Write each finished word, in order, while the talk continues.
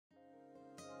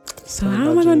So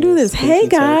how am I going to do this? Hey,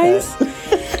 guys.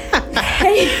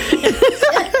 Hey.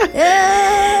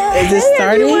 Is it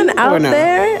starting? Anyone out no?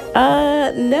 there?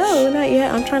 No, not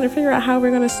yet. I'm trying to figure out how we're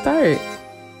going to start.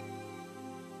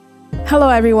 Hello,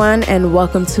 everyone, and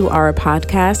welcome to our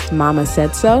podcast, Mama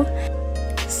Said So.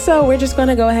 So we're just going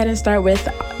to go ahead and start with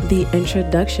the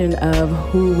introduction of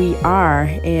who we are.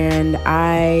 And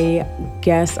I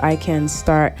guess I can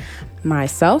start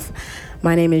myself.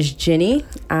 My name is Jenny.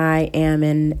 I am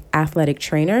an athletic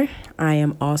trainer. I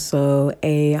am also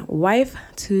a wife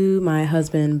to my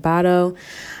husband, Bado,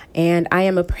 and I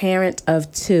am a parent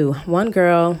of two, one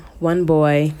girl, one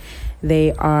boy.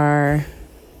 They are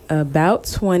about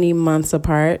 20 months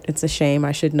apart. It's a shame.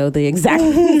 I should know the exact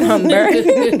number.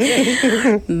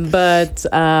 But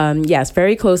yes,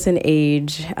 very close in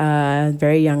age,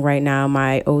 very young right now.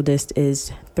 My oldest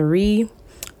is 3.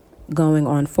 Going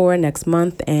on 4 next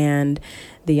month, and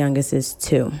the youngest is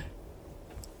 2.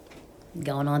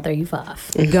 Going on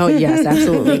 35. Yes,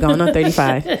 absolutely. Going on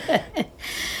 35.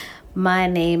 My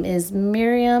name is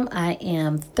Miriam. I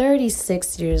am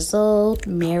 36 years old,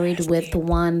 married with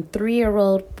one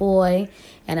 3-year-old boy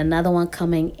and another one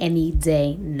coming any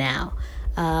day now.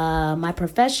 My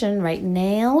profession right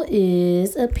now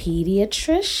is a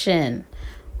pediatrician.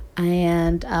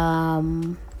 And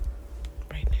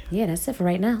yeah, that's it for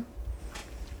right now.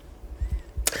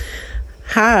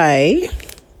 Hi,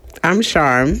 I'm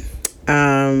Charm.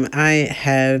 I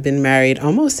have been married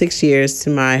almost 6 years to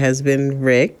my husband,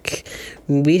 Rick.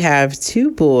 We have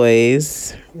 2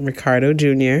 boys, Ricardo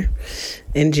Jr.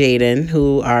 and Jaden,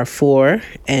 who are 4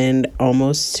 and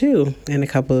almost 2 in a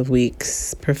couple of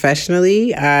weeks.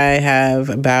 Professionally, I have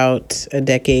about a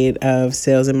decade of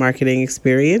sales and marketing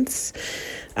experience.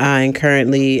 I'm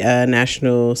currently a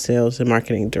national sales and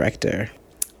marketing director.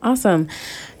 Awesome.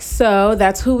 So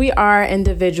that's who we are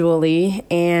individually.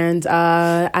 And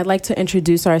I'd like to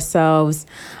introduce ourselves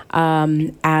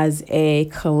as a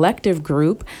collective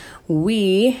group.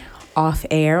 We, off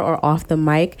air or off the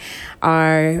mic,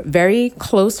 are very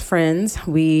close friends.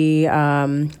 We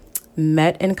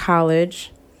met in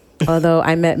college, although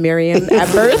I met Miriam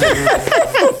at birth.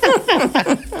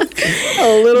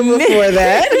 A little before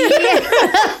that.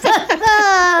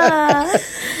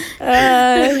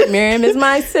 Miriam is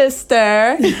my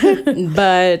sister,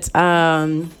 but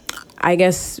I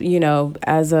guess, you know,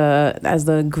 as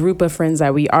the group of friends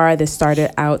that we are, this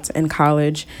started out in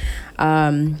college,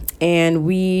 and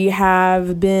we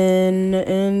have been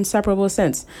inseparable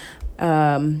since.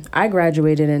 I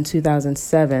graduated in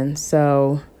 2007,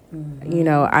 so you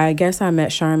know, I guess I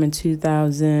met Charm in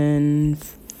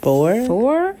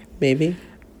 2004, maybe.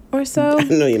 Or so. I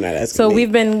know you're not asking So me.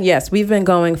 we've been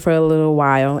going for a little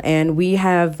while, and we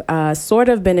have sort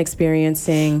of been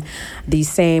experiencing the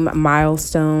same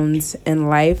milestones in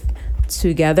life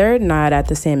together, not at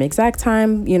the same exact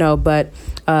time, you know, but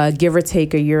give or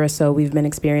take a year or so, we've been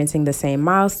experiencing the same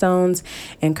milestones.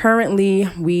 And currently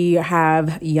we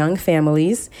have young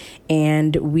families,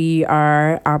 and we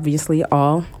are obviously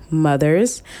all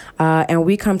mothers, and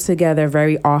we come together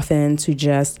very often to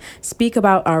just speak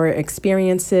about our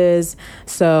experiences.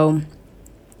 So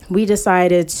we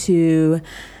decided to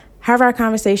have our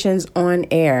conversations on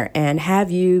air and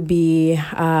have you be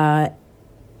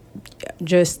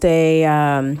just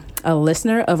a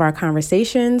listener of our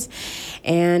conversations.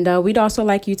 And we'd also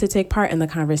like you to take part in the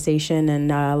conversation and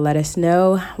let us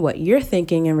know what you're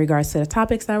thinking in regards to the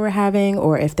topics that we're having,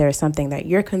 or if there's something that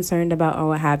you're concerned about or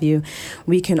what have you.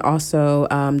 We can also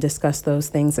discuss those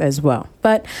things as well.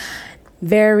 But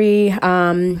very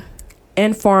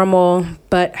informal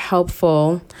but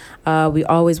helpful. We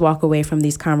always walk away from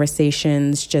these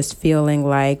conversations just feeling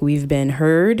like we've been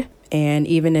heard. And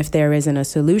even if there isn't a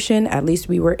solution, at least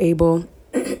we were able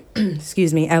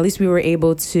at least we were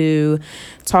able to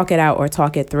talk it out or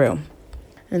talk it through.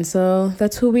 And so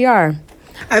that's who we are.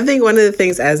 I think one of the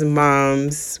things as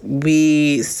moms,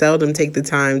 we seldom take the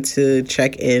time to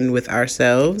check in with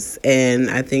ourselves. And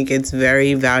I think it's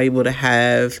very valuable to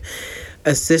have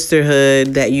a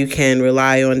sisterhood that you can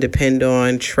rely on, depend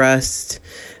on, trust,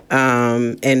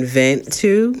 and vent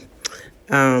to.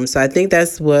 So I think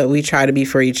that's what we try to be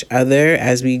for each other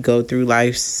as we go through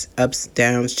life's ups,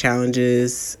 downs,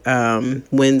 challenges,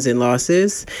 wins and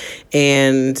losses.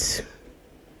 And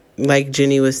like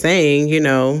Jenny was saying, you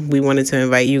know, we wanted to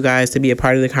invite you guys to be a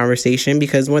part of the conversation,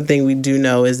 because one thing we do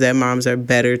know is that moms are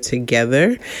better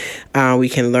together. We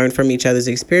can learn from each other's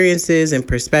experiences and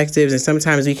perspectives, and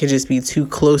sometimes we can just be too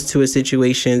close to a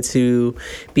situation to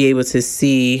be able to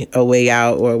see a way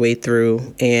out or a way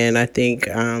through. And I think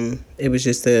it was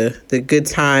just the good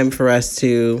time for us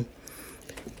to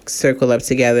circle up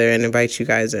together and invite you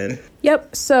guys in.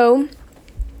 Yep. So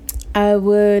I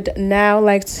would now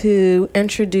like to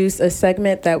introduce a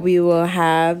segment that we will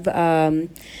have.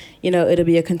 It'll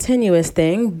be a continuous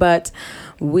thing, but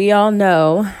we all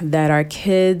know that our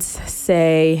kids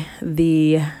say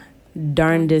the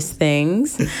darndest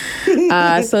things.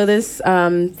 So this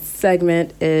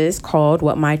segment is called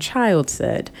What My Child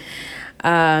Said.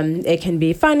 It can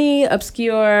be funny,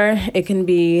 obscure. It can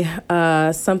be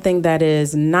something that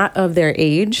is not of their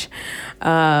age,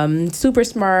 super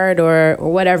smart or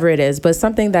whatever it is, but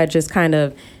something that just kind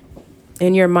of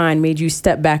in your mind made you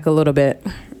step back a little bit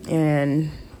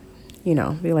and,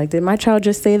 be like, did my child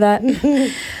just say that?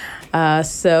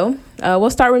 So we'll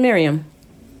start with Miriam.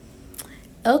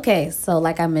 Okay, so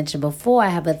like I mentioned before, I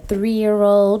have a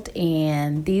 3-year-old,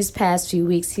 and these past few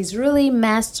weeks, he's really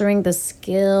mastering the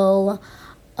skill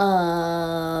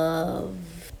of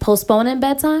postponing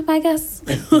bedtime, I guess.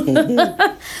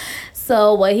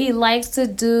 So what he likes to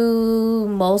do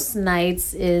most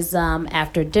nights is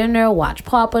after dinner, watch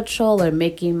Paw Patrol or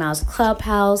Mickey Mouse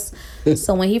Clubhouse.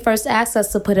 So when he first asked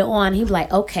us to put it on, he'd be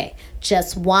like, okay,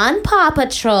 just one Paw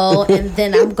Patrol, and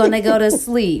then I'm going to go to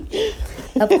sleep.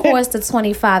 Of course, the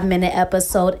 25-minute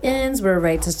episode ends. We're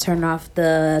ready to turn off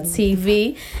the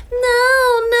TV. No.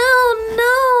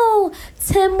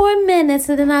 10 more minutes,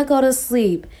 and then I go to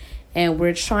sleep. And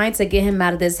we're trying to get him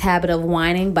out of this habit of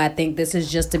whining, but I think this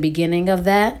is just the beginning of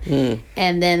that.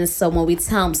 And then, so when we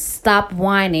tell him, stop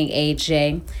whining,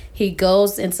 AJ, he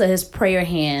goes into his prayer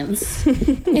hands.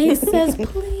 And he says,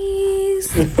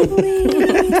 please.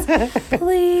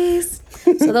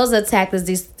 So those are tactics,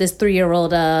 this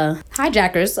 3-year-old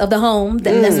hijackers of the home.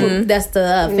 That's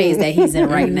the phase that he's in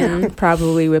right now.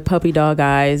 Probably with puppy dog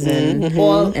eyes and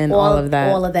all of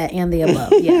that. All of that and the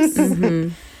above, yes.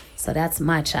 So that's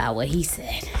my child, what he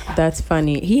said. That's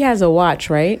funny. He has a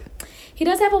watch, right? He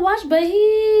does have a watch, but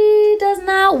he does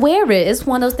not wear it. It's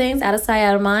one of those things, out of sight,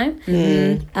 out of mind.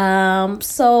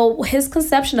 So his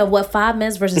conception of what 5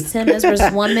 minutes versus 10 minutes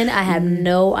versus 1 minute, I have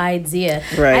no idea.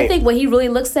 Right. I think what he really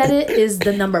looks at it is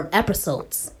the number of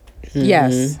episodes.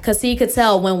 Yes. Because he could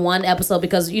tell when one episode,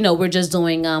 because, we're just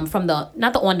doing from the,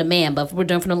 not the on-demand, but we're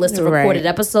doing from the list of recorded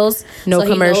episodes. No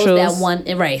commercials. He knows that one,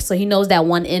 right. So he knows that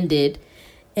one ended.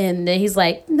 And then he's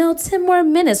like, no, 10 more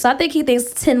minutes. So I think he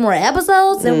thinks 10 more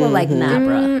episodes. And we're like, nah,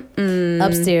 bro.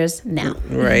 Upstairs now.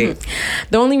 Right.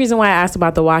 The only reason why I asked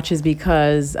about the watch is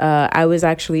because I was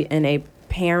actually in a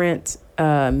parent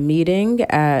meeting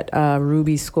at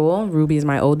Ruby's school. Ruby is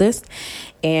my oldest.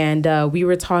 And we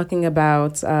were talking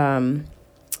about...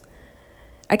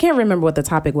 I can't remember what the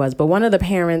topic was, but one of the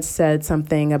parents said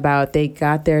something about they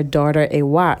got their daughter a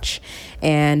watch.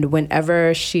 And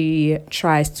whenever she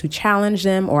tries to challenge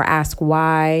them or ask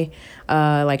why,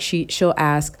 she'll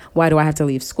ask, why do I have to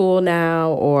leave school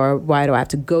now? Or why do I have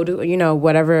to go to,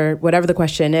 whatever the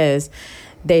question is,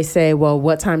 they say, well,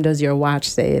 what time does your watch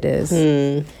say it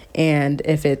is? And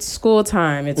if it's school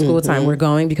time, it's school time. We're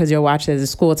going because your watch says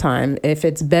it's school time. If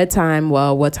it's bedtime,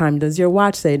 well, what time does your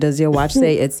watch say? Does your watch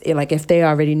say if they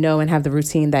already know and have the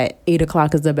routine that 8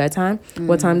 o'clock is the bedtime,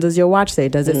 what time does your watch say?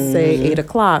 Does it say 8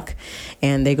 o'clock?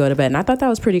 And they go to bed. And I thought that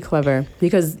was pretty clever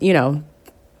because,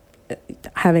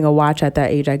 having a watch at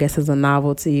that age, I guess, is a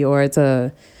novelty or it's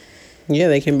a... Yeah,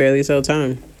 they can barely tell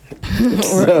time.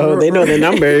 So they know the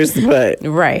numbers, but...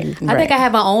 Right. I think I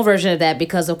have my own version of that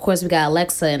because, of course, we got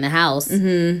Alexa in the house.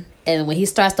 And when he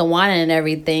starts to whine and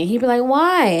everything, he'd be like,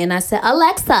 why? And I said,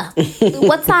 Alexa,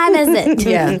 what time is it?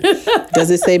 Yeah. Does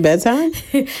it say bedtime?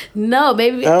 No,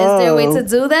 maybe. Is there a way to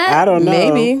do that? I don't know.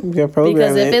 Maybe. Your program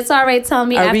Because if it's already telling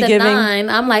me after 9,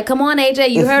 I'm like, come on, AJ,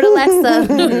 you heard Alexa.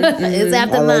 It's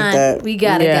after 9. That. We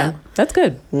gotta go. That's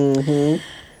good.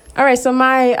 All right, so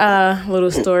my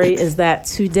little story is that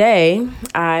today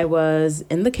I was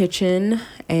in the kitchen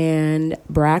and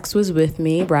Brax was with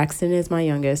me. Braxton is my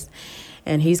youngest,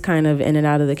 and he's kind of in and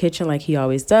out of the kitchen like he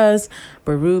always does.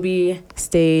 But Ruby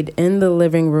stayed in the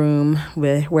living room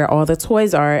where all the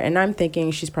toys are, and I'm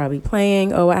thinking she's probably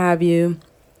playing or what have you.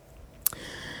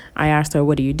 I asked her,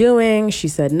 what are you doing? She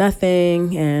said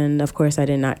nothing. And of course, I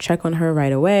did not check on her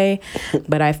right away.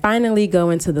 But I finally go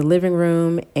into the living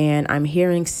room and I'm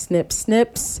hearing snip,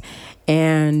 snips.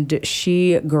 And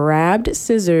she grabbed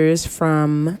scissors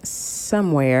from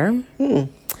somewhere.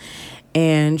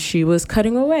 And she was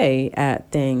cutting away at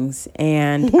things.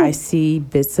 And I see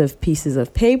bits of pieces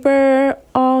of paper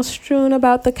all strewn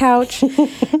about the couch.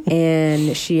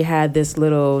 And she had this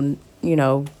little,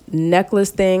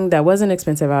 necklace thing that wasn't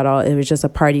expensive at all. It was just a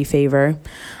party favor.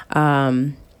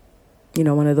 One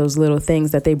of those little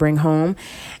things that they bring home.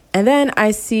 And then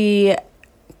I see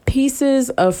pieces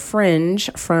of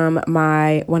fringe from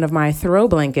one of my throw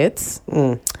blankets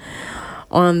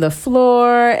on the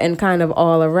floor and kind of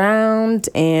all around.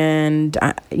 And,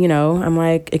 I'm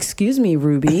like, excuse me,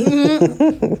 Ruby,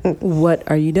 what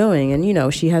are you doing?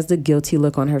 And, she has the guilty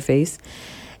look on her face.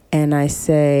 And I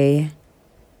say,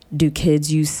 do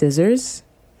kids use scissors?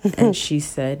 And she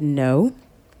said, no.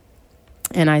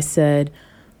 And I said,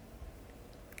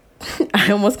 I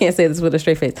almost can't say this with a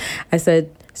straight face. I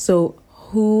said, so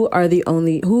who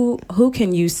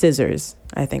can use scissors?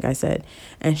 I think I said.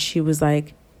 And she was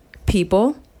like,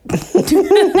 people. And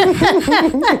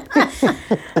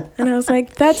I was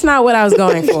like, that's not what I was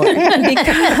going for.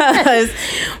 Because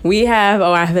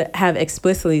I have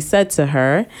explicitly said to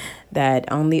her that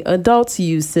only adults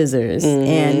use scissors.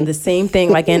 And the same thing,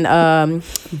 like in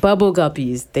Bubble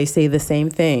Guppies, they say the same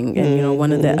thing. And,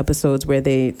 one of the episodes where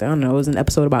it was an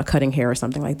episode about cutting hair or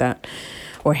something like that,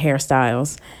 or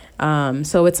hairstyles.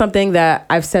 So it's something that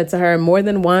I've said to her more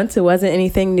than once. It wasn't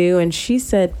anything new. And she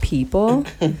said, people.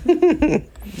 I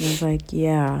was like,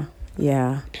 yeah.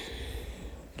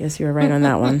 Guess you were right on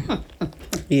that one.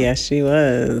 Yeah, she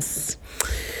was.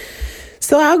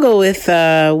 So I'll go with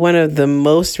one of the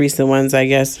most recent ones, I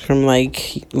guess, from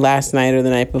like last night or the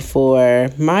night before.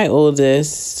 My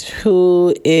oldest,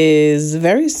 who is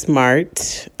very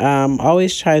smart,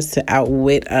 always tries to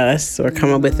outwit us or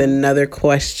come up with another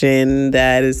question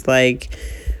that is like,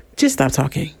 just stop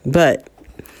talking. But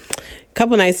a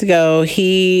couple nights ago,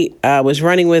 he was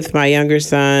running with my younger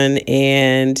son,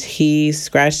 and he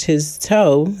scratched his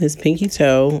pinky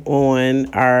toe,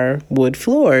 on our wood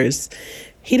floors.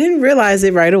 He didn't realize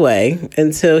it right away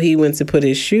until he went to put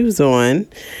his shoes on.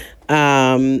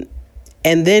 And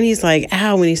then he's like,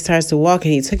 ow, when he starts to walk,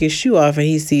 and he took his shoe off and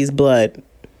he sees blood.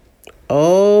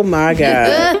 Oh my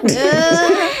God.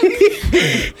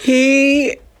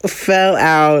 He fell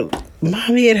out.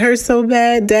 Mommy, it hurts so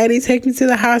bad. Daddy, take me to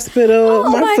the hospital.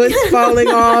 My foot's falling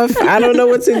off. I don't know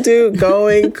what to do.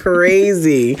 Going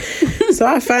crazy. So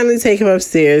I finally take him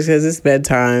upstairs because it's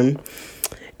bedtime.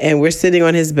 And we're sitting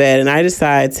on his bed, and I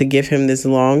decide to give him this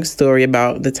long story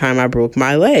about the time I broke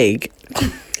my leg.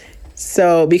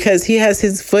 So, because he has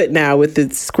his foot now with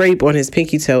the scrape on his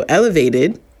pinky toe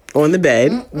elevated on the bed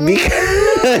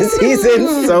because he's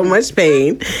in so much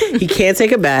pain. He can't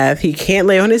take a bath. He can't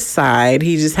lay on his side.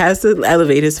 He just has to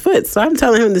elevate his foot. So I'm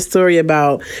telling him the story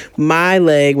about my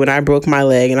leg when I broke my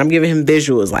leg, and I'm giving him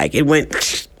visuals like it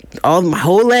went my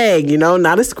whole leg,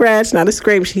 not a scratch, not a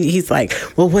scrape. He's like,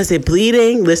 well, was it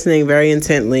bleeding? Listening very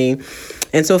intently.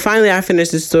 And so finally I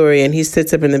finished the story, and he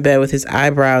sits up in the bed with his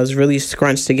eyebrows really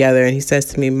scrunched together, and he says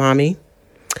to me, Mommy,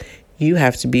 you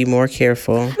have to be more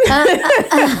careful.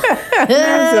 I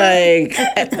was like,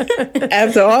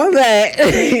 after all that,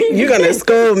 you're going to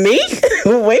scold me?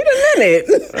 Wait a minute.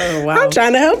 Oh, wow. I'm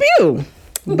trying to help you.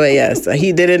 But yes,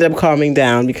 he did end up calming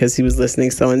down because he was listening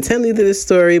so intently to this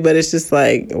story. But it's just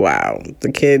like, wow,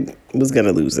 the kid was going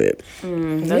to lose it.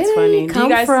 That's funny.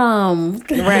 Come from?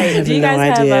 Right. Do you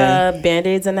guys have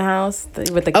Band-Aids in the house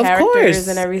with the characters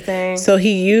and everything? So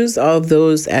he used all of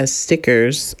those as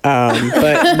stickers. But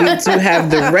we do have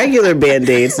the regular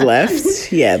Band-Aids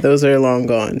left. Yeah, those are long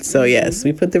gone. So yes,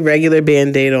 we put the regular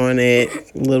Band-Aid on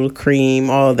it, little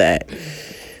cream, all that.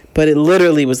 But it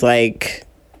literally was like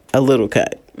a little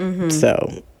cut.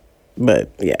 So, but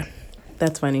yeah.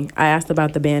 That's funny. I asked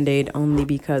about the Band-Aid only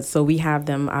because, so we have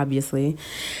them obviously.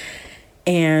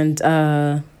 And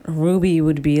Ruby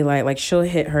would be like she'll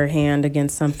hit her hand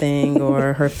against something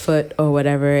or her foot or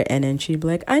whatever. And then she'd be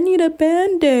like, I need a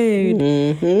Band-Aid.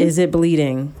 Is it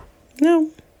bleeding?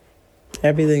 No.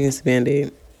 Everything is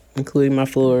Band-Aid, including my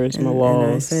floors, my walls.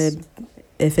 And I said,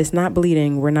 if it's not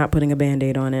bleeding, we're not putting a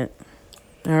Band-Aid on it.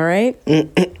 All right?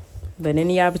 But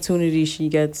any opportunity she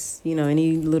gets,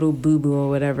 any little boo-boo or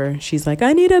whatever, she's like,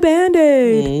 I need a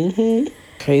Band-Aid.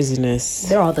 Craziness.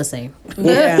 They're all the same.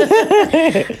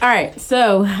 Yeah. All right.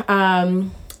 So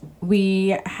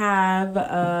we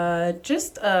have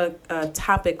just a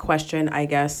topic question, I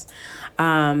guess,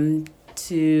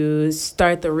 to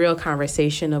start the real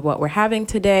conversation of what we're having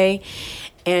today.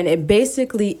 And it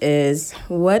basically is,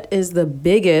 what is the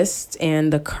biggest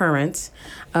and the current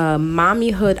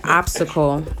mommyhood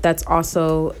obstacle that's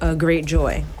also a great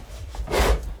joy?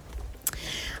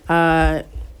 Yeah,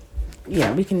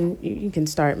 you can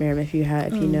start, Miriam, if you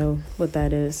know what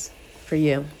that is for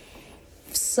you.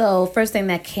 So first thing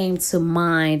that came to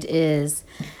mind is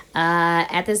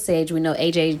at this age, we know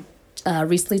AJ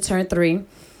recently turned 3,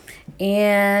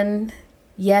 and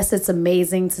yes, it's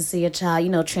amazing to see a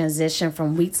child, transition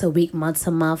from week to week, month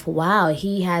to month. Wow,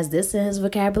 he has this in his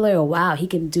vocabulary, or wow, he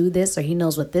can do this, or he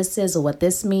knows what this is or what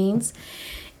this means.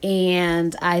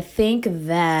 And I think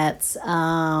that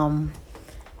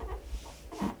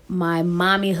my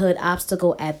mommyhood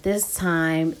obstacle at this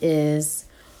time is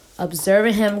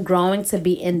observing him growing to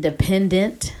be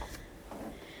independent,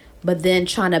 but then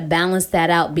trying to balance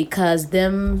that out because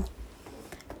them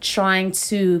trying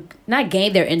to not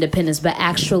gain their independence, but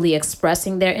actually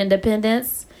expressing their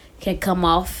independence can come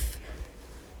off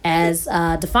as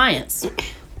defiance.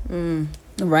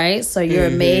 Right? So you're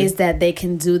amazed that they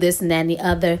can do this and that and the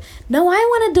other. No, I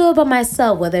want to do it by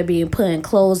myself, whether it be putting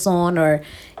clothes on or,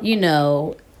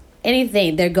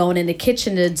 anything. They're going in the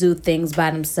kitchen to do things by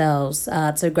themselves,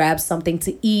 to grab something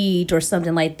to eat or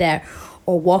something like that.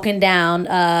 Or walking down,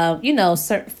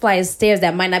 certain flight of stairs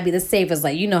that might not be the safest.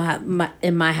 Like, how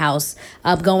in my house,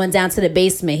 going down to the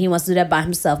basement, he wants to do that by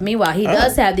himself. Meanwhile, he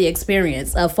does have the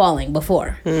experience of falling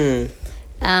before.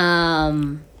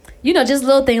 Just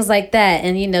little things like that.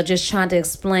 And, just trying to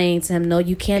explain to him, no,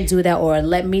 you can't do that, or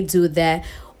let me do that.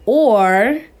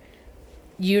 Or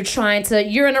you're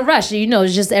in a rush.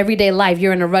 It's just everyday life.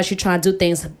 You're in a rush. You're trying to do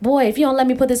things. Boy, if you don't let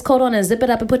me put this coat on and zip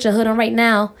it up and put your hood on right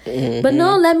now. But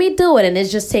no, let me do it. And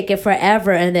it's just taking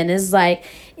forever. And then it's like,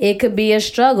 it could be a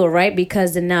struggle, right?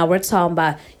 Because then now we're talking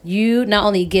about you not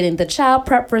only getting the child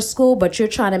prep for school, but you're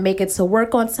trying to make it to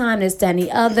work on time, this, that, and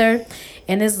the other.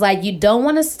 And it's like, you don't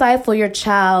want to stifle your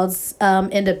child's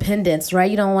independence,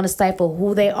 right? You don't want to stifle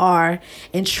who they are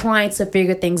and trying to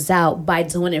figure things out by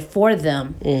doing it for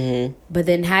them. But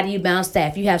then how do you balance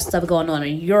that if you have stuff going on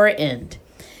your end?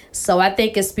 So I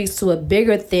think it speaks to a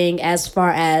bigger thing as far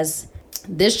as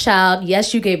this child.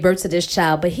 Yes, you gave birth to this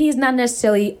child, but he's not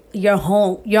necessarily your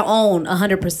own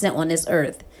 100% on this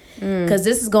earth. Because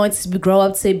this is going to grow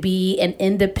up to be an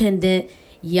independent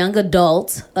young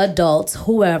adult,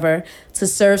 whoever, to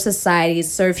serve society,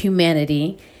 serve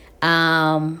humanity,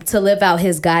 to live out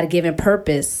his God-given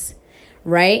purpose,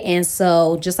 right? And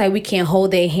so just like we can't hold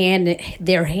their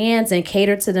hands and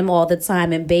cater to them all the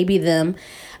time and baby them,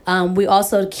 we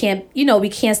also can't, we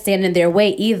can't stand in their way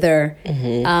either,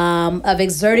 of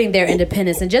exerting their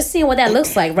independence and just seeing what that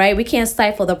looks like, right? We can't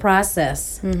stifle the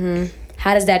process.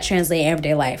 How does that translate in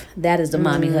everyday life? That is the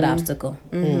mommyhood obstacle.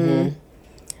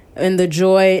 And the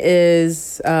joy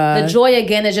is the joy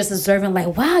again is just observing,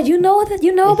 like, wow, you know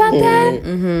about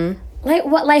that? Like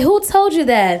what? Like, who told you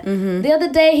that? The other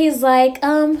day he's like,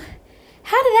 how did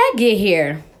that get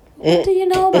here? What do you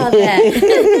know about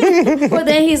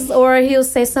that? Or he'll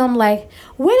say something like,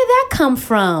 where did that come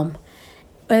from?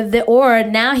 Or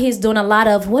now he's doing a lot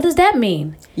of, what does that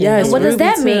mean? Yes, and what does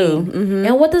that mean? Mm-hmm.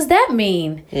 And what does that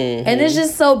mean? And it's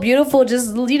just so beautiful,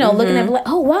 just, looking at it like,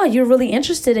 oh, wow, you're really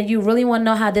interested and you really want to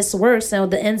know how this works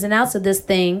and the ins and outs of this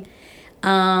thing.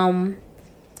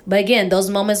 But again, those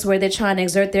moments where they're trying to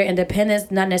exert their independence,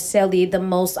 not necessarily the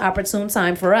most opportune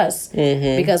time for us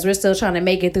because we're still trying to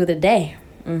make it through the day.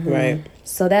 Right.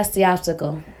 So that's the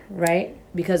obstacle, right?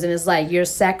 Because then it's like you're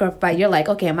like,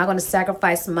 okay, am I going to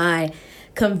sacrifice my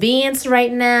convenience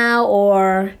right now,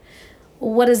 or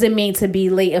what does it mean to be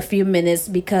late a few minutes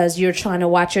because you're trying to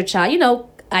watch your child,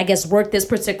 I guess work this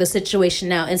particular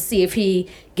situation out and see if he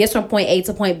gets from point A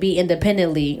to point B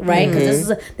independently, right?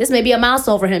 Because this may be a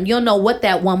milestone for him. You don't know what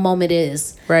that one moment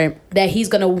is, right? That he's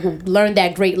gonna learn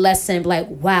that great lesson. Like,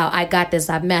 wow, I got this.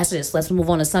 I've mastered this. Let's move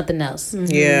on to something else.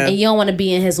 Yeah, and you don't want to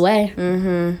be in his way.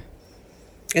 And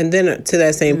then to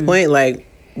that same point, like,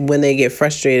 when they get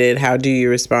frustrated, how do you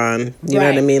respond? You know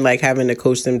what I mean? Like, having to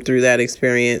coach them through that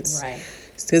experience. Right.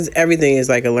 Because everything is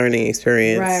like a learning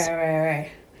experience.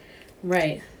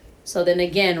 Right. So then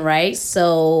again, right?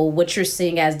 So what you're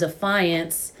seeing as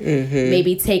defiance may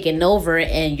be taking over,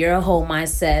 and your whole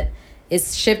mindset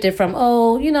is shifted from,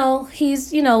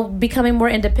 he's, becoming more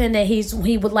independent.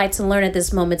 He would like to learn at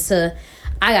this moment to,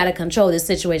 I got to control this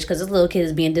situation because this little kid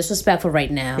is being disrespectful right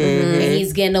now. And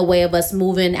he's getting in the way of us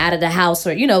moving out of the house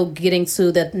or, getting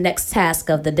to the next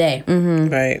task of the day.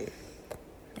 Right.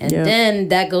 And then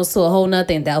that goes to a whole nother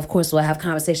thing that, of course, we'll have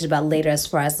conversations about later as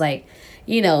far as, like,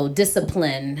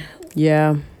 discipline.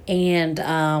 Yeah.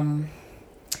 And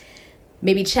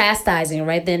maybe chastising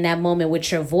right then, that moment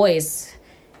with your voice.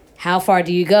 How far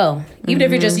do you go? Even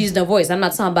if you're just using a voice. I'm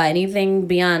not talking about anything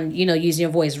beyond, using your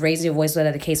voice, raising your voice,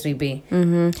 whatever the case may be.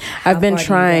 I've been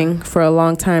trying for a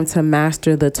long time to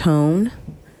master the tone.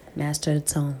 Master the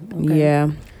tone. Okay. Yeah.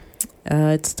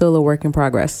 It's still a work in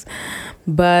progress.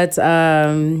 But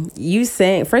you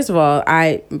saying, first of all,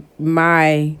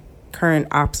 my current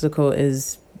obstacle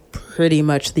is pretty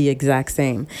much the exact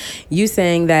same. You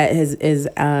saying that is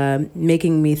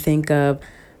making me think of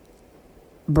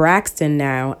Braxton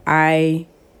now. I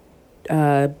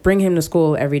bring him to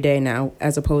school every day now,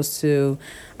 as opposed to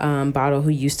Bottle, who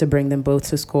used to bring them both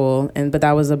to school. But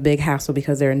that was a big hassle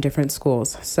because they're in different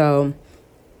schools. So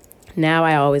now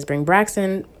I always bring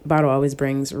Braxton. Bottle always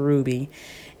brings Ruby.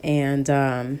 And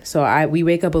so we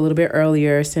wake up a little bit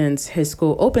earlier since his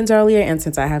school opens earlier, and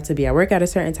since I have to be at work at a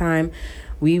certain time,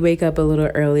 we wake up a little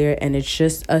earlier, and it's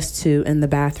just us two in the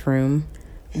bathroom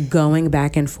going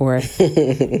back and forth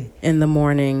in the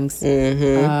mornings.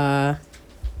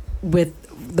 With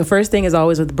the first thing is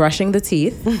always with brushing the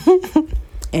teeth.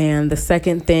 And the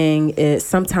second thing is,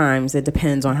 sometimes it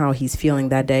depends on how he's feeling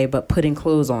that day, but putting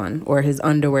clothes on or his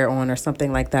underwear on or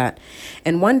something like that.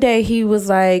 And one day he was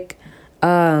like,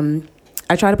 I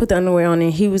tried to put the underwear on,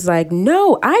 and he was like,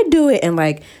 no, I do it. And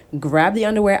like grabbed the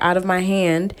underwear out of my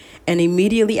hand. And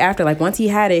immediately after, like once he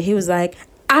had it, he was like,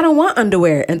 I don't want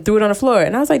underwear, and threw it on the floor.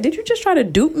 And I was like, did you just try to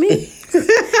dupe me?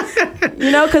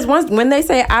 Because when they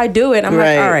say I do it, I'm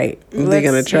like, all right, they're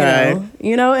going to try.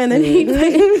 And then he,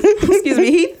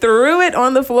 he threw it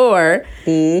on the floor.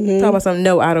 Talk about something,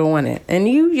 no, I don't want it. And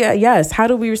yes, how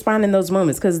do we respond in those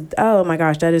moments? Because, oh my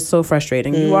gosh, that is so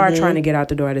frustrating. You are trying to get out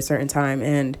the door at a certain time.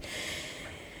 And,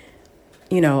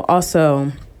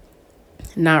 also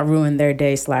not ruin their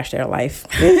day / their life.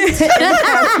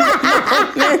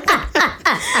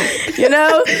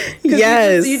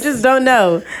 Yes. You just don't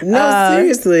know. No,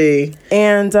 seriously.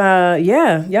 And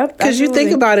yep. Because you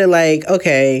think about it like,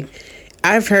 okay,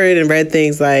 I've heard and read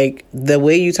things like the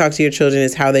way you talk to your children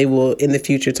is how they will in the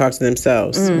future talk to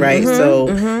themselves, right? So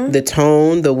the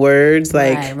tone, the words,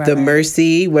 like the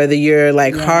mercy, whether you're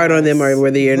like hard on them or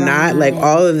whether you're not, like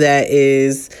all of that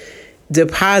is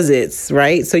deposits,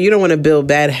 right? So you don't want to build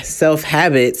bad self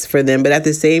habits for them, but at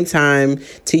the same time,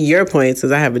 to your point,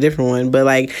 because I have a different one, but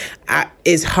like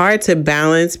it's hard to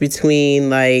balance between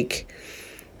like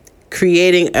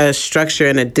creating a structure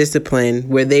and a discipline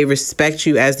where they respect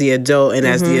you as the adult and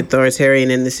as the authoritarian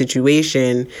in the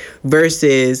situation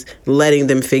versus letting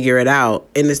them figure it out.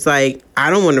 And it's like, I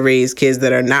don't want to raise kids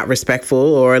that are not respectful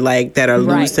or like that are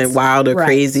loose and wild or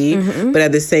crazy. But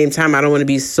at the same time, I don't want to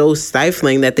be so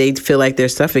stifling that they feel like they're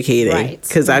suffocating.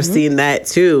 Because I've seen that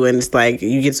too. And it's like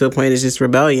you get to a point, it's just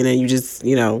rebellion and you just,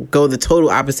 go the total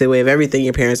opposite way of everything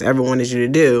your parents ever wanted you to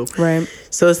do. Right.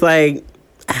 So it's like,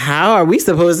 how are we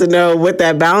supposed to know what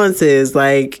that balance is?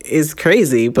 Like, it's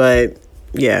crazy, but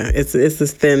yeah, it's a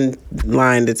thin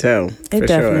line to toe. It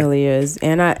definitely is,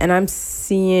 and I'm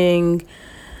seeing,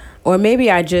 or maybe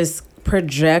I just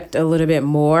project a little bit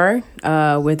more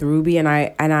with Ruby, and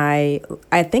I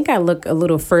think I look a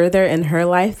little further in her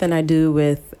life than I do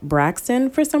with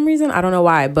Braxton for some reason. I don't know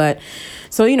why, but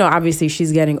so obviously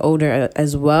she's getting older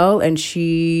as well, and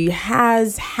she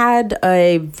has had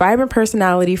a vibrant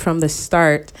personality from the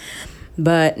start,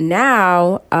 but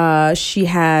now she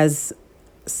has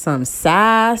some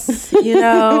sass,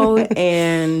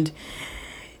 and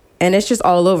it's just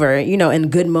all over, in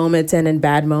good moments and in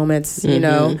bad moments,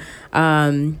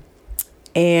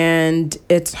 and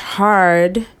it's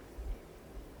hard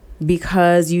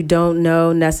because you don't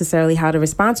know necessarily how to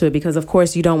respond to it, because of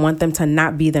course you don't want them to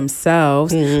not be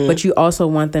themselves, but you also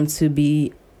want them to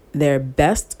be their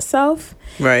best self.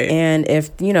 Right. And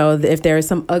if there is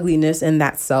some ugliness in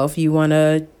that self, you want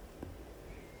to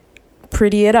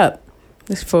pretty it up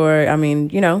for,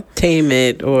 tame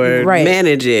it or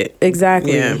manage it.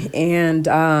 Exactly. Yeah.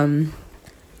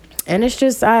 And it's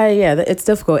just, it's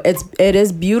difficult. It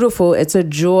is beautiful. It's a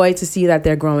joy to see that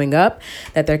they're growing up,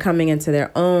 that they're coming into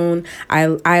their own.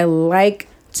 I like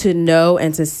to know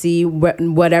and to see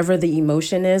whatever the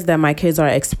emotion is that my kids are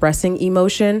expressing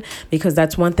emotion, because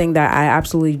that's one thing that I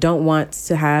absolutely don't want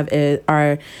to have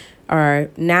are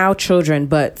now children,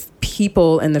 but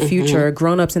people in the future,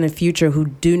 grown-ups in the future who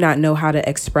do not know how to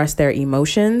express their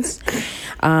emotions.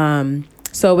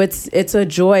 So it's a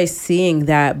joy seeing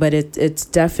that, but it's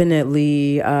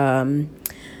definitely an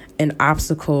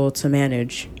obstacle to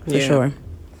manage for sure.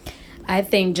 I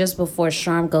think just before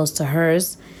Sharm goes to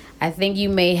hers, I think you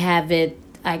may have it,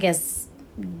 I guess,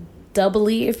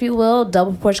 doubly, if you will,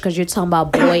 double push, because you're talking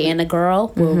about boy and a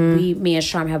girl. Well, me and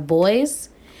Sharm have boys.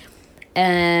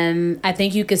 And I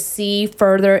think you could see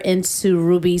further into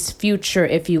Ruby's future,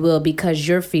 if you will, because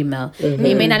you're female. You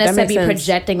may not necessarily be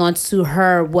projecting onto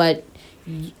her what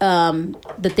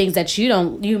the things that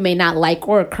you may not like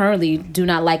or currently do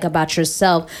not like about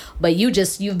yourself, but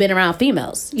you've been around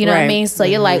females, what I mean? So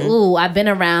you're like, ooh, I've been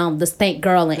around the stank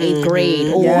girl in 8th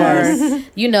grade, or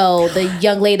the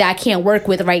young lady I can't work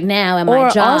with right now at my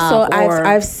job. Also,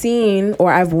 I've seen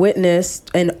or I've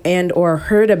witnessed and or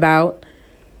heard about,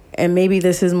 and maybe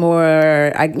this is more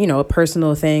a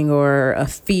personal thing or a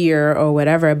fear or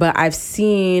whatever, but I've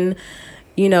seen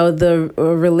the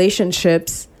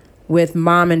relationships with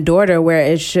mom and daughter, where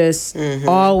it's just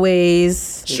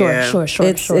always Sure.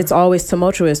 It's always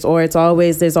tumultuous, or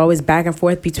there's always back and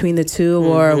forth between the two,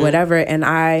 or whatever. And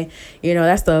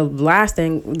that's the last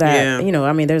thing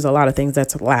that there's a lot of things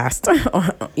that's last,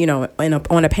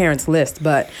 on a parent's list,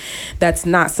 but that's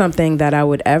not something that I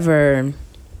would ever.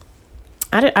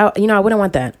 I wouldn't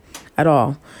want that at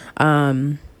all.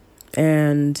 And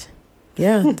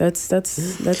yeah, that's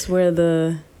where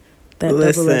that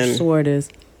double-edged sword is.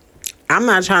 I'm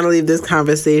not trying to leave this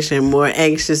conversation more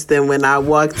anxious than when I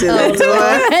walked in the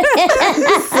door.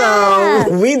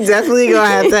 So we definitely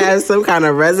gonna have some kind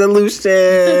of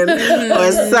resolution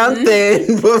or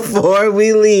something before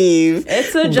we leave.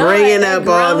 It's a joy. Bringing up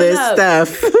all this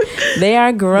stuff. They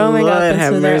are growing Lord up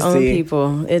have into their own mercy.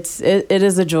 people. It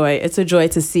is a joy. It's a joy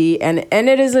to see, and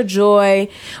it is a joy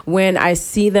when I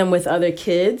see them with other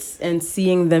kids and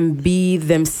seeing them be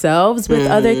themselves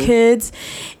with other kids,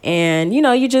 and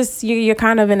you're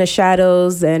kind of in the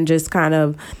shadows and just kind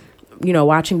of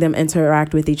watching them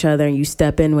interact with each other, and you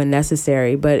step in when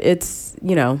necessary. But it's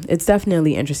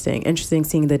definitely interesting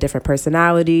seeing the different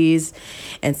personalities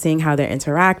and seeing how they're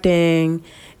interacting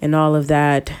and all of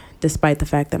that, despite the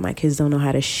fact that my kids don't know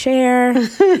how to share.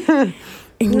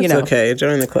 It's okay.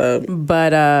 Join the club.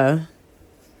 But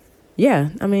yeah,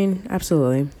 I mean,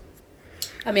 absolutely.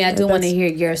 I mean, I do want to hear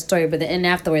your story, but then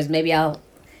afterwards, maybe I'll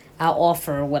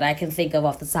offer what I can think of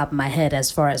off the top of my head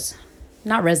as far as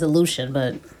not resolution,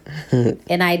 but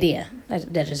an idea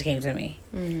that just came to me.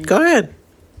 Go ahead.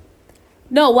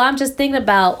 No, well, I'm just thinking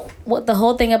about what the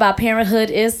whole thing about parenthood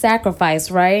is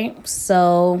sacrifice, right?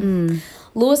 So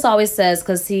Lewis always says,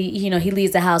 because he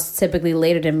leaves the house typically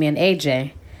later than me and AJ.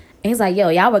 And he's like, yo,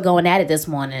 y'all were going at it this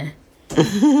morning.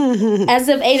 As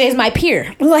if AJ's my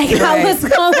peer. Like, I was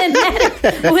going at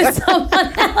it with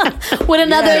someone else, with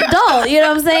another adult. You know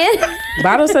what I'm saying?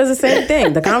 Bottle says the same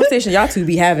thing. The conversation y'all two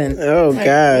be having. Oh,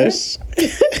 gosh.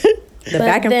 The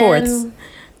back and forths.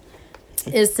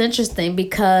 It's interesting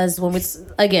because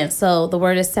so the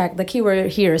word is the key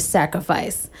word here is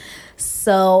sacrifice.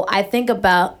 So I think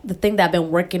about the thing that I've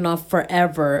been working on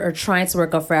forever, or trying to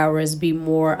work on forever, is be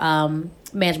more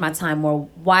manage my time more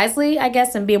wisely, I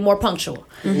guess, and be more punctual.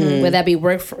 Whether that be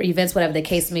work, for events, whatever the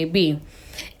case may be.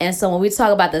 And so when we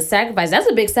talk about the sacrifice, that's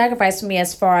a big sacrifice for me,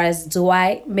 as far as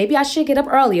maybe I should get up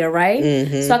earlier, right?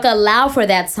 So I could allow for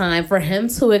that time for him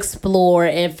to explore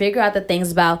and figure out the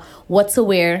things about what to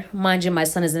wear. Mind you, my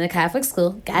son is in a Catholic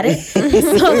school. Got it? So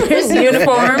there's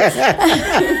uniforms.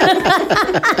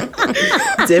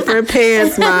 Different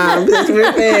pants, Mom.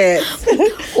 Different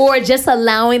pants. Or just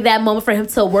allowing that moment for him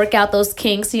to work out those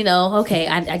kinks, okay,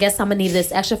 I guess I'm going to need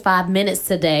this extra 5 minutes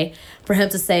today for him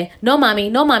to say, no, mommy,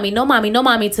 no, mommy, no, mommy, no,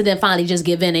 mommy, to then finally just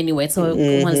give in anyway. So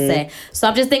I want to say. So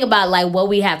I'm just thinking about like what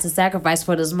we have to sacrifice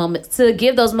for those moments, to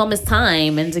give those moments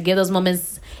time and to give those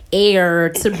moments air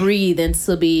to breathe and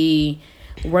to be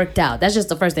worked out. That's just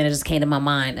the first thing that just came to my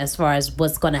mind as far as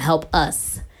what's going to help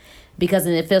us. Because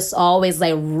it feels always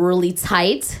like really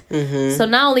tight. So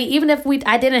not only, even if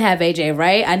I didn't have AJ,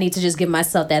 right? I need to just give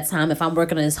myself that time if I'm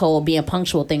working on this whole being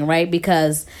punctual thing, right?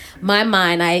 Because my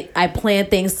mind, I plan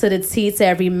things to the T to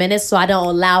every minute, so I don't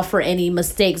allow for any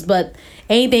mistakes. But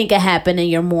anything can happen in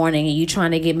your morning and you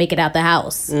trying to make it out the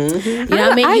house. You know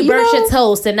what I mean? You burnt your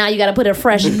toast and now you got to put a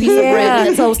fresh piece of bread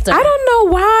in the toaster. I don't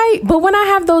know why, but when I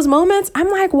have those moments, I'm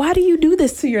like, why do you do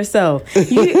this to yourself?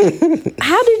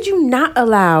 How did you not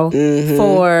allow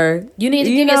for... You need to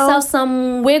give yourself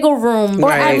some wiggle room.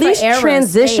 Or at least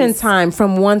transition time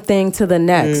from one thing to the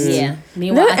next. Yeah.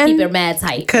 Meanwhile, I keep it mad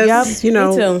tight. Because,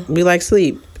 we like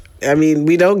sleep. I mean,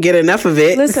 we don't get enough of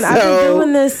it. Listen, I've been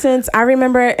doing this since I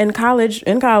remember in college.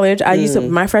 I used to,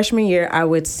 my freshman year, I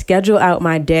would schedule out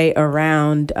my day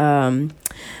around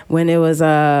when it was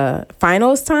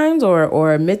finals times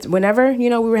or mid, whenever, we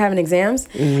were having exams.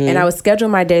 And I would schedule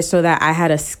my day so that I had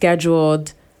a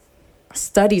scheduled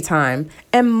study time.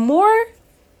 And more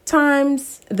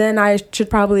times than I should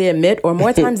probably admit, or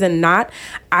more times than not,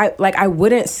 I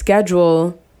wouldn't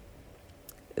schedule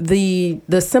the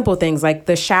simple things like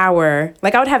the shower.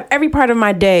 Like I would have every part of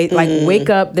my day, like wake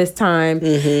up this time,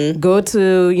 go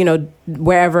to,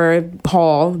 wherever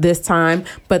hall this time,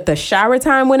 but the shower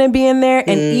time wouldn't be in there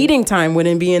and eating time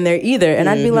wouldn't be in there either. And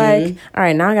I'd be like, all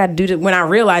right, now I got to do this. When I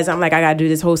realized, I'm like, I got to do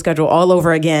this whole schedule all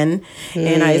over again.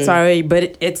 And it's already,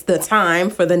 but it's the time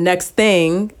for the next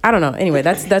thing. I don't know. Anyway,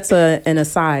 that's an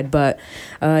aside, but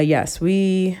yes,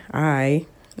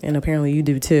 and apparently you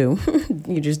do too.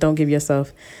 You just don't give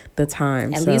yourself the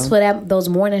time. At least for those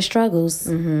morning struggles.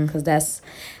 Because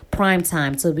prime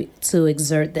time to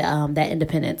exert that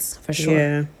independence for sure.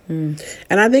 Yeah.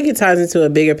 And I think it ties into a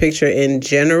bigger picture in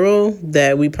general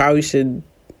that we probably should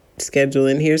schedule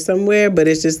in here somewhere, but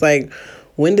it's just like,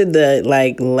 when did the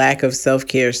lack of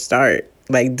self-care start?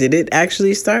 Like, did it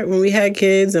actually start when we had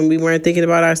kids and we weren't thinking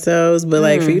about ourselves? But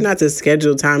like, for you not to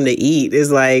schedule time to eat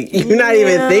is like, you're not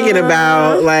even thinking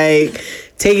about like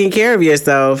taking care of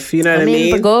yourself. You know what I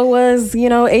mean? The goal was,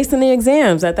 acing the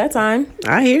exams at that time.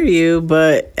 I hear you,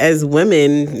 but as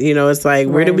women, it's like,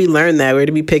 where did we learn that? Where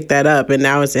did we pick that up? And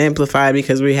now it's amplified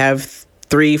because we have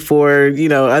 3, 4,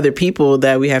 other people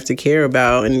that we have to care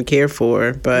about and care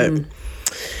for. But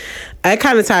it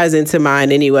kind of ties into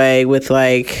mine anyway with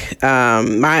my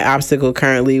obstacle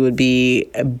currently would be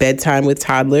bedtime with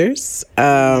toddlers,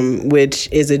 which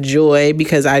is a joy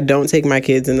because I don't take my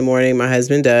kids in the morning. My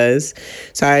husband does.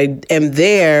 So I am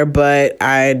there, but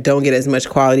I don't get as much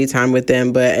quality time with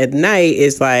them. But at night,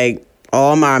 it's like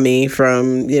all mommy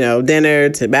from, dinner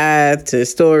to bath to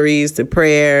stories to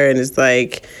prayer. And it's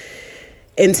like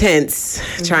intense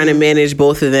trying to manage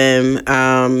both of them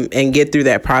and get through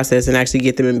that process and actually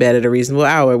get them in bed at a reasonable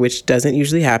hour, which doesn't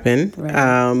usually happen.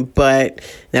 Right. But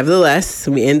nevertheless,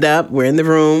 we're in the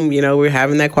room, we're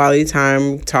having that quality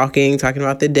time, talking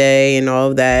about the day and all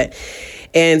of that.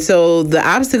 And so the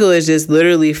obstacle is just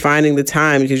literally finding the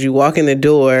time, because you walk in the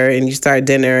door and you start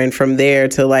dinner, and from there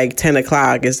to 10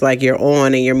 o'clock, it's like you're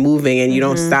on and you're moving and you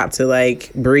don't stop to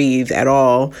breathe at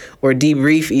all or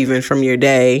debrief even from your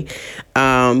day.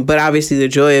 But obviously the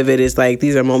joy of it is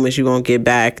these are moments you won't get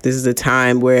back. This is a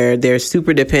time where they're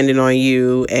super dependent on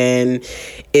you, and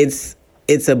it's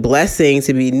a blessing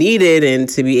to be needed and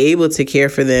to be able to care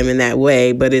for them in that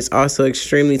way, but it's also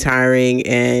extremely tiring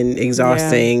and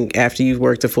exhausting after you've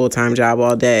worked a full-time job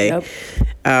all day.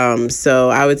 Yep. So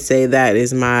I would say that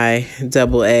is my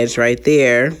double edge right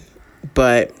there.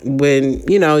 But when,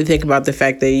 you think about the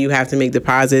fact that you have to make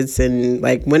deposits and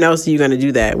when else are you going to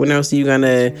do that? When else are you going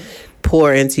to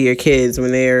pour into your kids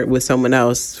when they're with someone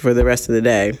else for the rest of the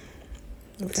day?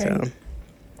 Okay. So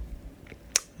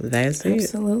that's it.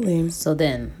 Absolutely. So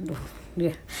then,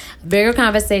 bigger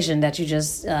conversation that you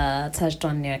just touched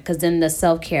on there, because then the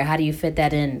self-care, how do you fit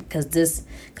that in? Because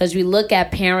we look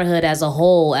at parenthood as a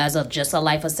whole as just a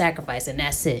life of sacrifice, and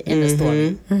that's it in the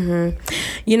story.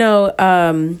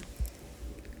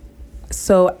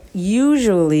 So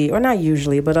usually, or not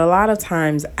usually, but a lot of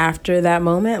times after that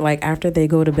moment, after they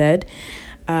go to bed,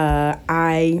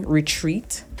 I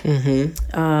retreat.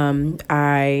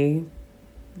 I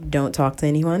don't talk to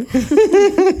anyone.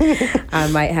 I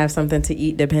might have something to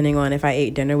eat depending on if I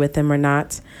ate dinner with them or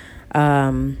not.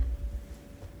 But,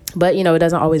 it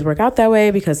doesn't always work out that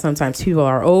way, because sometimes people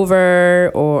are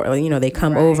over, or, they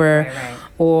come over,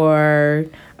 or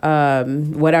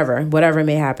whatever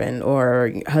may happen,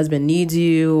 or husband needs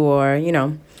you, or, or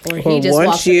he just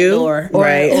walks in the door. Or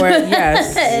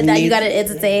yes. And now you got to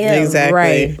entertain him. Exactly.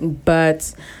 Right.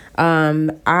 But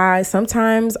I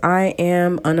sometimes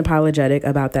am unapologetic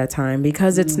about that time,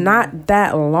 because it's not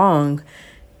that long.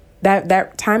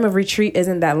 That time of retreat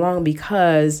isn't that long,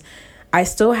 because I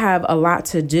still have a lot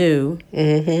to do.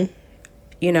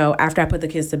 After I put the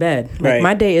kids to bed.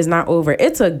 My day is not over.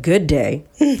 It's a good day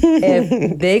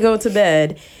if they go to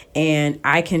bed and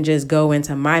I can just go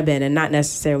into my bed and not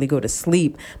necessarily go to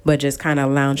sleep, but just kind of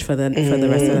lounge for the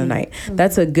rest of the night.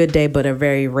 That's a good day, but a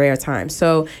very rare time.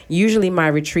 So usually my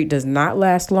retreat does not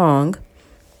last long.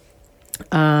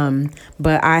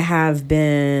 But I have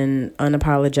been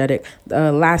unapologetic.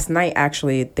 Last night,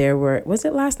 actually,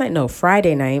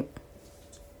 Friday night.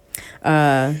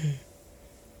 I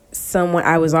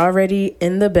was already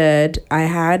in the bed. I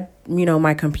had,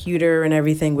 my computer and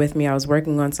everything with me. I was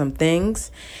working on some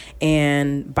things,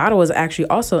 and Bottle was actually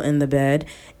also in the bed.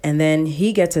 And then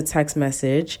he gets a text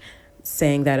message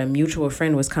saying that a mutual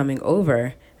friend was coming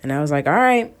over. And I was like, all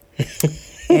right.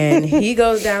 And he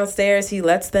goes downstairs. He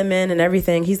lets them in and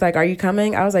everything. He's like, are you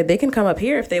coming? I was like, they can come up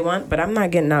here if they want, but I'm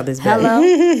not getting out this bed. Hello?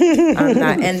 I'm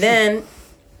not. And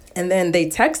then they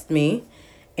text me.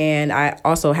 And I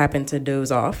also happened to doze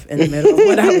off in the middle of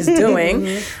what I was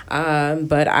doing.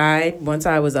 But once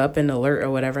I was up and alert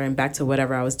or whatever and back to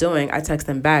whatever I was doing, I texted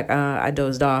them back. I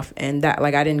dozed off. And that,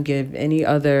 I didn't give any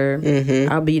other,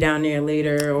 I'll be down there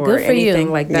later or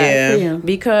anything like that. Yeah.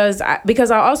 Because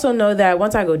I also know that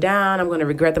once I go down, I'm going to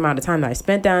regret the amount of time that I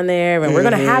spent down there. And we're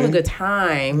going to have a good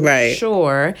time. Right.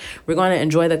 Sure. We're going to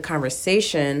enjoy the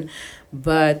conversation.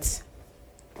 But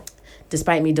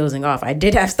despite me dozing off, I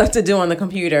did have stuff to do on the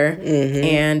computer.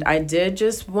 And I did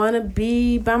just want to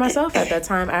be by myself at that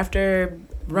time after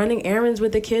running errands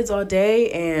with the kids all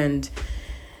day and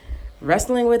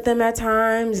wrestling with them at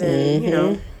times.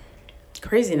 And,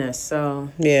 craziness. So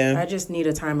Yeah. I just need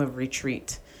a time of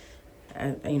retreat.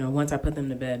 Once I put them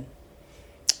to bed.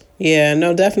 Yeah,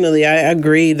 no, definitely. I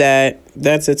agree that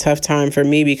that's a tough time for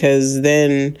me because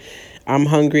then I'm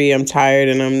hungry, I'm tired,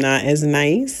 and I'm not as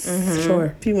nice.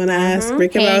 Sure. If you want to ask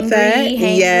Rick about that.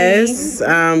 Hangry. Yes.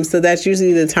 So that's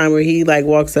usually the time where he like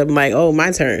walks up and like, oh,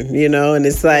 my turn, and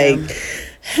it's like,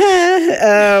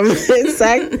 it's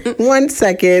like 1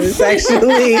 second. It's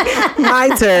actually my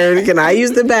turn. Can I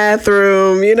use the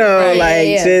bathroom?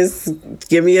 Just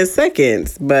give me a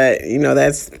second. But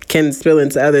that's can spill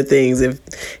into other things if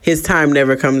his time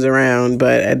never comes around.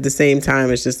 But at the same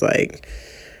time, it's just like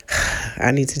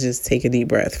I need to just take a deep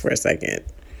breath for a second.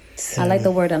 So, I like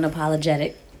the word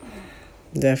unapologetic.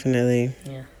 Definitely.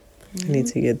 Yeah. I need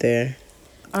to get there.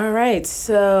 All right,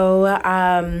 so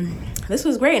this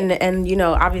was great, and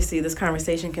obviously this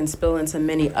conversation can spill into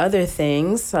many other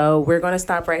things. So we're going to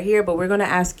stop right here, but we're going to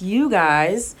ask you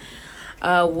guys,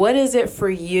 what is it for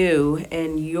you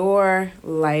in your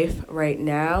life right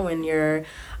now, in your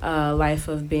life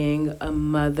of being a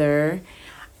mother,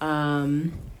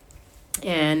 and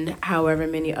however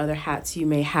many other hats you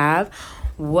may have?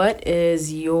 What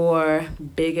is your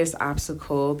biggest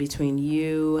obstacle between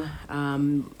you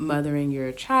mothering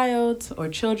your child or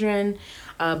children,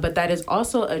 but that is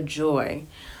also a joy?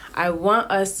 I want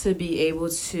us to be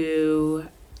able to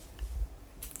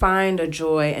find a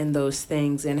joy in those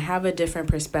things and have a different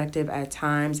perspective at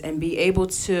times and be able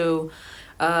to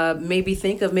maybe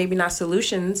think of maybe not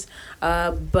solutions,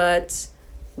 but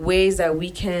ways that we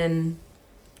can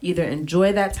either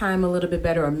enjoy that time a little bit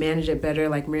better or manage it better,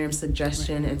 like Miriam's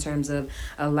suggestion in terms of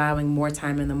allowing more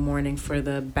time in the morning for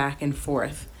the back and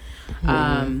forth.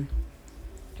 And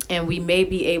we may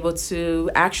be able to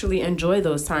actually enjoy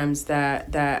those times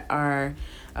that are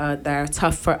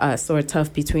tough for us or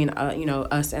tough between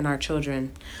us and our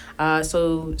children.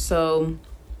 So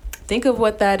think of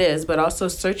what that is, but also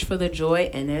search for the joy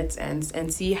in it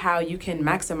and see how you can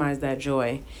maximize that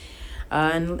joy.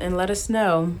 And let us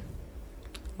know.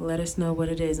 Let us know what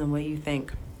it is and what you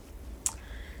think.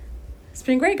 It's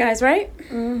been great, guys, right?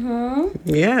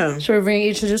 Yeah. Should we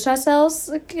introduce ourselves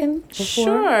again?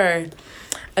 Sure.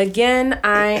 Again,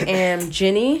 I am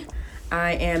Jenny.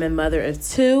 I am a mother of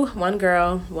 2, 1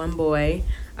 girl, 1 boy.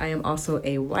 I am also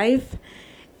a wife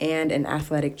and an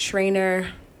athletic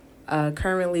trainer,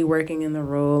 currently working in the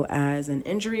role as an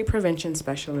injury prevention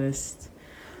specialist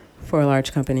for a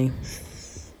large company.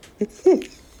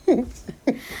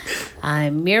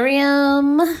 I'm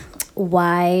Miriam,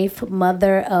 wife,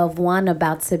 mother of 1,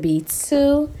 about to be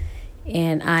 2,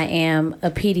 and I am a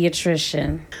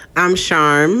pediatrician. I'm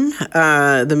Charm,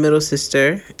 the middle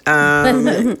sister,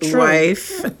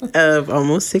 wife of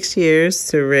almost 6 years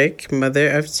to Rick, mother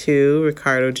of 2,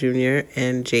 Ricardo Jr.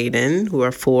 and Jaden, who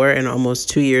are 4 and almost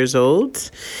 2 years old.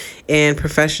 And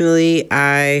professionally,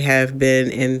 I have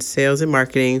been in sales and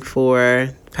marketing for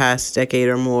the past decade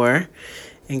or more,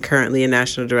 and currently a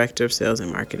national director of sales and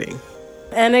marketing.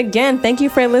 And again, thank you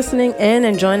for listening in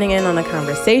and joining in on the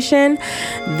conversation.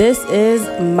 This is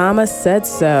Mama Said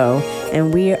So,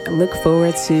 and we look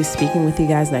forward to speaking with you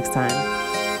guys next time.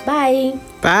 Bye.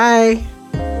 Bye.